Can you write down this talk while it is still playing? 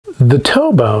The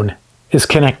toe bone is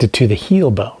connected to the heel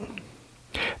bone.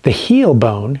 The heel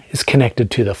bone is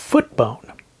connected to the foot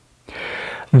bone.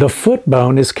 The foot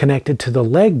bone is connected to the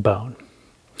leg bone.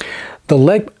 The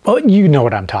leg, oh, you know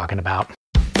what I'm talking about.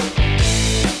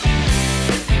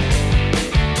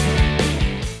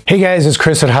 Hey guys, it's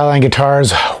Chris at Highline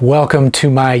Guitars. Welcome to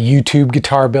my YouTube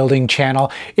guitar building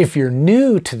channel. If you're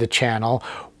new to the channel,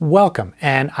 welcome.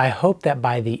 And I hope that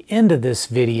by the end of this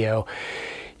video,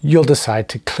 you'll decide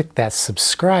to click that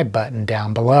subscribe button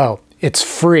down below. It's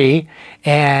free,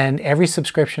 and every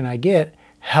subscription I get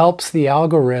helps the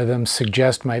algorithm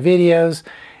suggest my videos,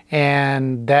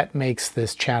 and that makes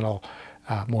this channel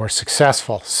more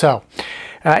successful. So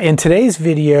in today's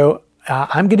video,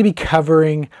 I'm going to be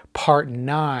covering part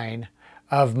 9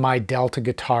 of my Delta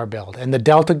guitar build. And the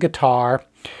Delta guitar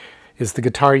is the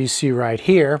guitar you see right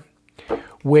here,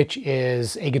 which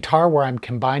is a guitar where I'm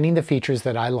combining the features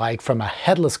that I like from a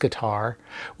headless guitar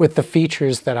with the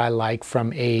features that I like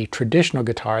from a traditional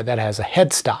guitar that has a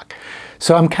headstock.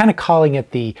 So I'm kind of calling it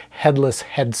the headless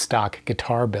headstock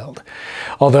guitar build,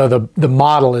 although the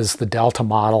model is the Delta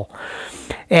model.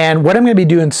 And what I'm going to be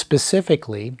doing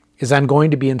specifically is I'm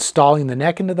going to be installing the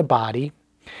neck into the body,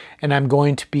 and I'm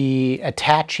going to be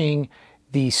attaching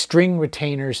the string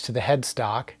retainers to the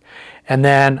headstock, and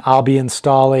then I'll be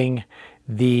installing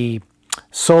the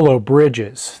solo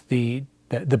bridges, the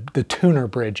tuner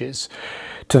bridges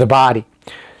to the body.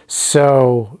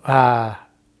 So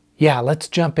yeah, let's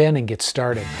jump in and get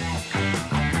started.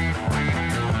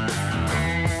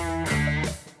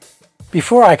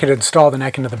 Before I could install the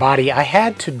neck into the body, I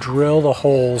had to drill the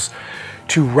holes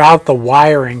to route the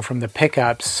wiring from the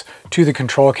pickups to the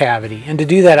control cavity. And to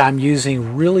do that, I'm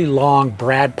using really long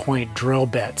brad point drill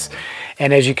bits.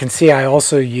 And as you can see, I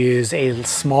also use a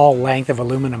small length of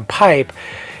aluminum pipe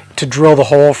to drill the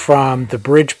hole from the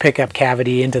bridge pickup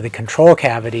cavity into the control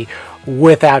cavity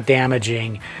without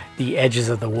damaging the edges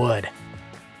of the wood.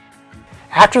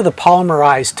 After the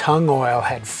polymerized tongue oil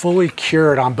had fully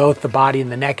cured on both the body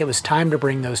and the neck, it was time to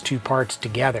bring those two parts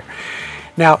together.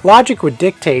 Now, logic would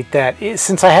dictate that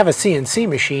since I have a CNC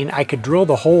machine, I could drill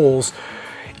the holes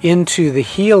into the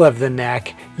heel of the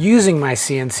neck using my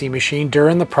CNC machine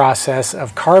during the process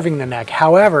of carving the neck.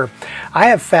 However, I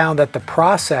have found that the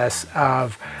process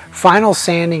of final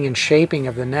sanding and shaping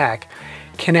of the neck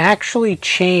can actually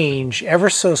change ever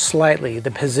so slightly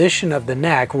the position of the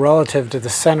neck relative to the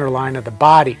center line of the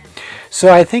body.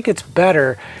 So I think it's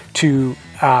better to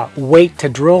wait to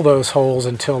drill those holes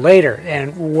until later.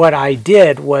 And what I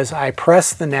did was I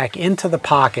pressed the neck into the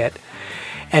pocket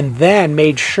and then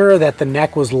made sure that the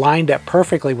neck was lined up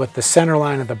perfectly with the center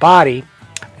line of the body,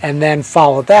 and then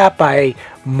followed that by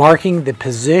marking the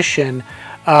position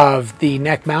of the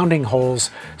neck mounting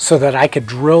holes so that I could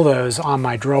drill those on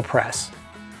my drill press.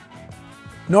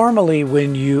 Normally,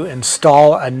 when you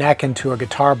install a neck into a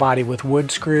guitar body with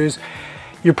wood screws,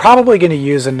 you're probably going to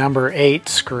use a number 8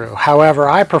 screw. However,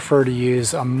 I prefer to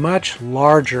use a much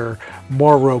larger,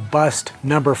 more robust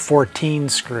number 14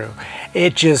 screw.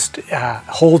 It just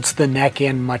holds the neck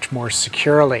in much more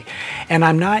securely. And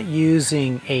I'm not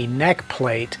using a neck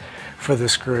plate for the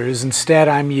screws. Instead,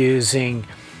 I'm using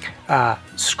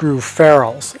screw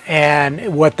ferrules.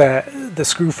 And what the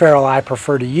screw ferrule I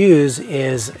prefer to use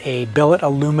is a billet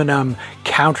aluminum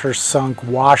countersunk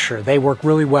washer. They work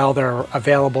really well. They're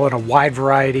available in a wide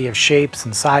variety of shapes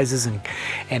and sizes and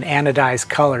anodized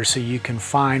colors, so you can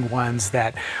find ones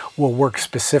that will work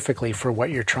specifically for what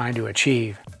you're trying to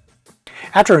achieve.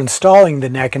 After installing the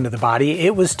neck into the body,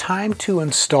 it was time to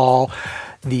install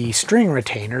the string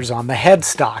retainers on the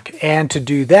headstock. And to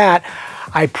do that,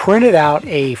 I printed out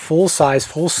a full-size,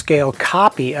 full-scale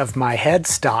copy of my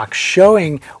headstock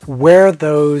showing where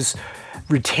those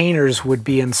retainers would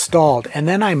be installed. And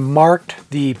then I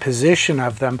marked the position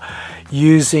of them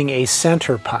using a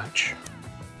center punch.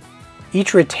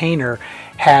 Each retainer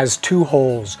has 2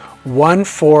 holes, one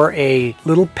for a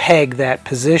little peg that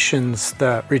positions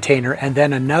the retainer, and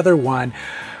then another one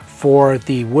for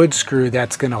the wood screw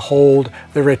that's going to hold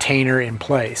the retainer in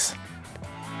place.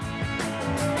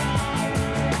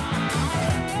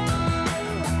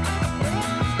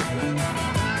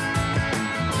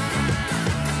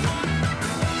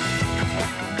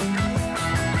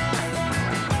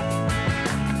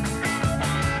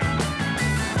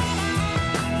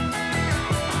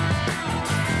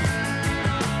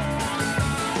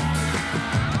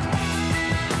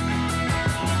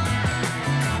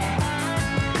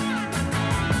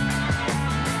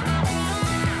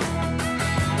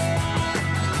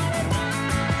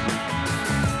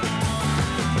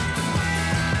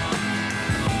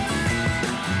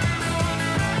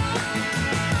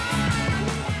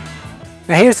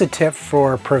 Now here's a tip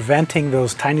for preventing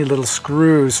those tiny little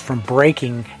screws from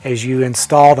breaking as you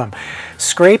install them.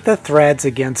 Scrape the threads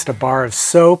against a bar of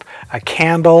soap, a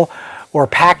candle, or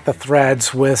pack the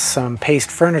threads with some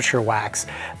paste furniture wax.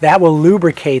 That will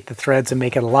lubricate the threads and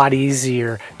make it a lot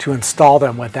easier to install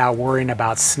them without worrying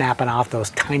about snapping off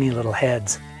those tiny little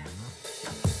heads.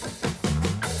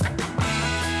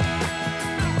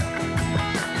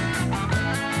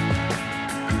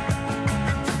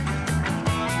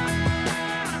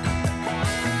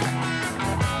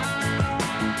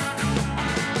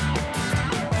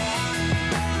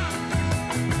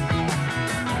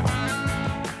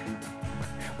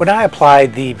 When I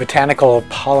applied the botanical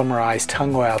polymerized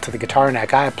tung oil to the guitar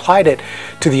neck, I applied it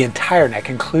to the entire neck,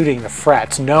 including the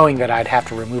frets, knowing that I'd have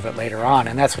to remove it later on,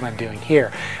 and that's what I'm doing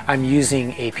here. I'm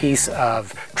using a piece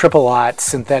of triple-aught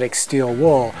synthetic steel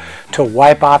wool to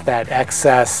wipe off that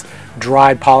excess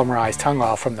dried polymerized tung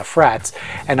oil from the frets,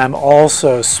 and I'm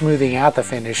also smoothing out the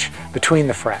finish between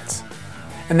the frets.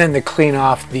 And then to clean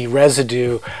off the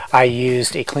residue, I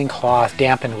used a clean cloth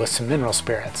dampened with some mineral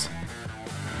spirits.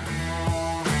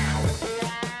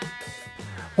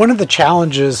 One of the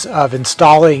challenges of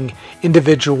installing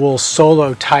individual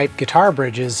solo type guitar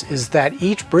bridges is that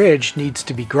each bridge needs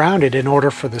to be grounded in order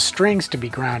for the strings to be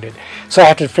grounded. So I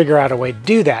have to figure out a way to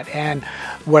do that. And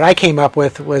what I came up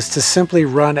with was to simply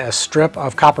run a strip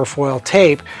of copper foil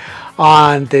tape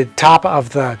on the top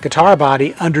of the guitar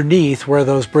body underneath where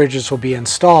those bridges will be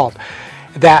installed.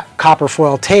 That copper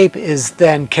foil tape is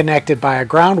then connected by a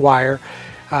ground wire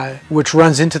which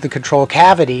runs into the control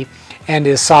cavity and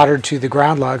is soldered to the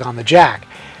ground lug on the jack.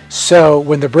 So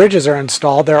when the bridges are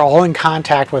installed, they're all in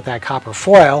contact with that copper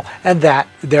foil, and that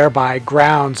thereby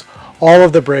grounds all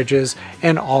of the bridges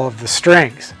and all of the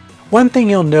strings. One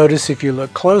thing you'll notice if you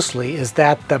look closely is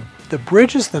that the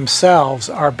bridges themselves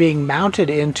are being mounted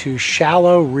into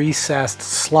shallow recessed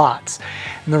slots.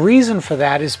 And the reason for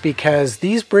that is because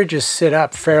these bridges sit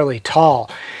up fairly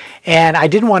tall, and I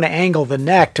didn't want to angle the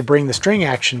neck to bring the string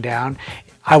action down.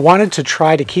 I wanted to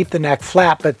try to keep the neck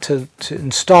flat, but to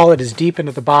install it as deep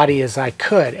into the body as I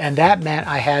could, and that meant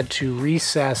I had to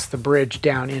recess the bridge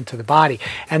down into the body,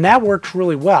 and that worked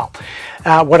really well.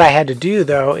 What I had to do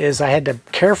though is I had to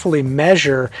carefully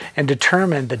measure and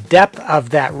determine the depth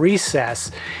of that recess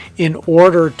in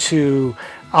order to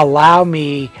allow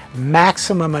me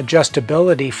maximum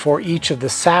adjustability for each of the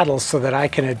saddles so that I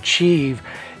can achieve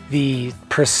the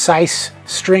precise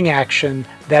string action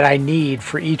that I need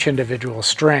for each individual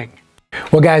string.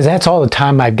 Well guys, that's all the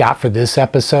time I've got for this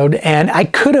episode, and I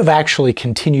could have actually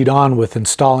continued on with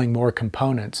installing more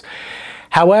components.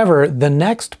 However, the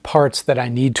next parts that I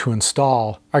need to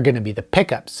install are going to be the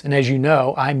pickups, and as you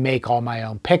know, I make all my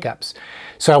own pickups.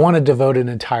 So I want to devote an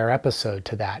entire episode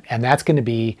to that, and that's going to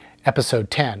be episode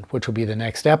 10, which will be the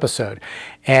next episode.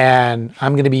 And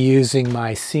I'm going to be using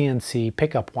my CNC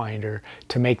pickup winder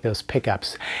to make those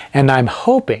pickups. And I'm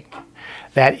hoping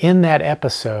that in that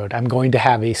episode, I'm going to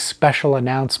have a special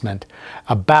announcement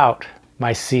about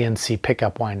my CNC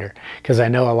pickup winder, because I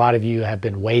know a lot of you have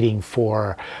been waiting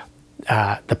for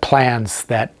the plans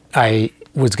that I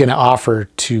was going to offer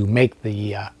to make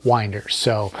the winder.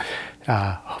 So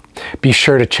be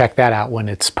sure to check that out when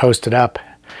it's posted up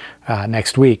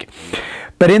next week.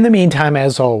 But in the meantime,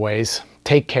 as always,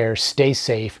 take care, stay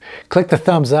safe, click the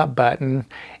thumbs up button,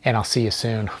 and I'll see you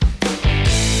soon.